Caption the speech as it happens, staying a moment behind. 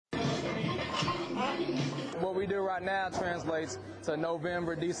What we do right now translates to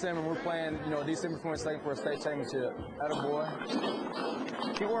November, December. We're playing, December 22nd for a state championship. Atta boy.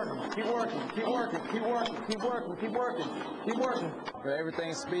 Keep working, keep working, keep working, keep working, keep working, keep working, keep working.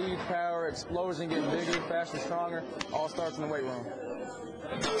 Everything speed, power, explosion, getting bigger, faster, stronger. All starts in the weight room.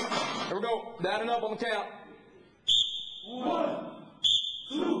 Here we go. Down and up on the count. 1,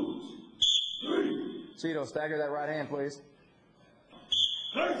 2, 3. Cheeto, stagger that right hand, please.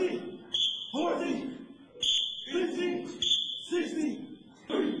 13, 14, 15, 16,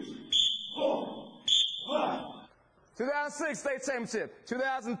 3, 4, 5. 2006 state championship.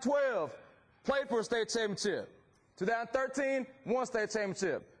 2012 played for a state championship. 2013 won state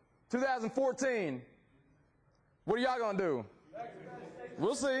championship. 2014, what are y'all gonna do?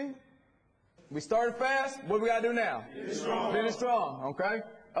 We'll see. We started fast. What do we gotta do now? Finish strong. Finish strong. Okay.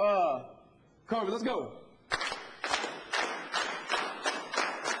 Kobe, let's go.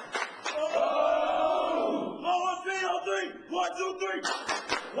 One, two, three.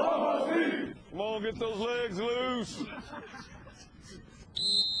 Come on, get those legs loose.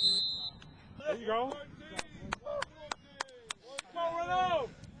 There you go. Come on, run off.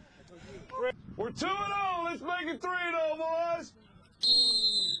 We're 2-0. Let's make it 3-0, boys.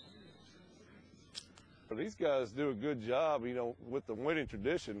 These guys do a good job, with the winning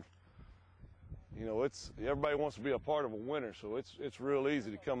tradition. It's everybody wants to be a part of a winner, so it's real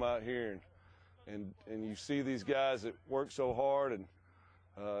easy to come out here and you see these guys that work so hard, and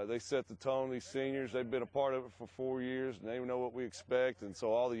they set the tone. These seniors, they've been a part of it for 4 years, and they know what we expect. And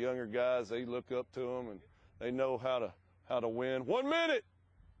so all the younger guys, they look up to them, and they know how to win. 1 minute.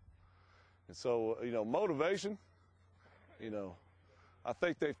 And so motivation. I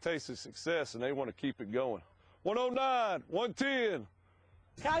think they've tasted success, and they want to keep it going. 109, 110.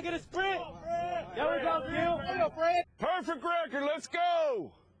 Can I get a sprint? There we go, Phil. There we go, Fred. Perfect record. Let's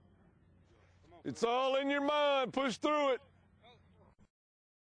go. It's all in your mind. Push through it.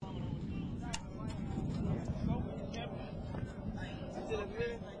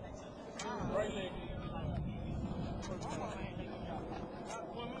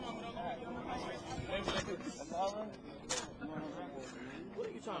 What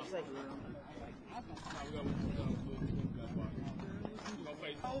are you trying to say?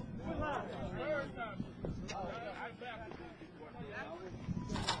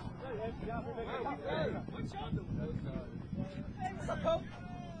 What's up, Coach?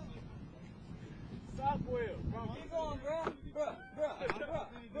 Stop, Will. Keep going, bro.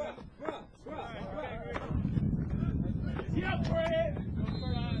 Yeah, Fred.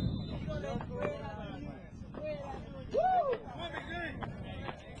 Woo!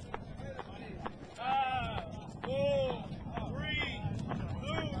 4, 3,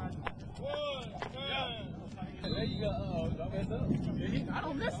 2, 1, there you go. Don't mess up. I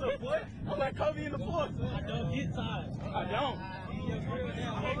don't mess up, boy. I'm like Kobe in the fourth. I don't get tired. I don't.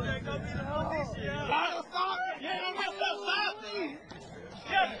 I'm like Kobe in the fourth. Yeah. Stop. Yeah, don't mess up. Stop.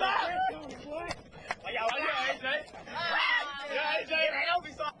 Yeah, stop. Yeah, AJ. Yeah, AJ. Don't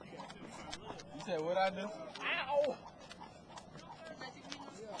be sorry. You said what I do? Ow.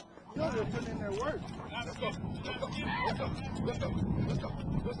 You're putting in their work. Let's go.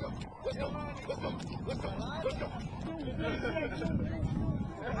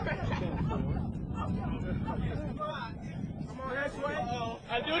 Come on, that's right.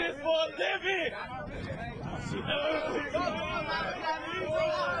 I do this for a living.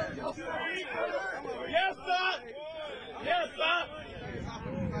 Yes, sir. Yes, sir.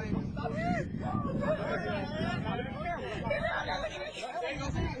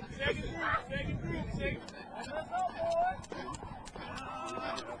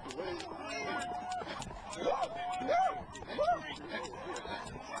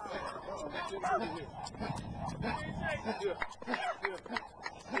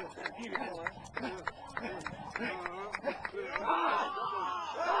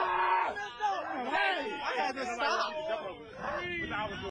 Hey, I had to stop.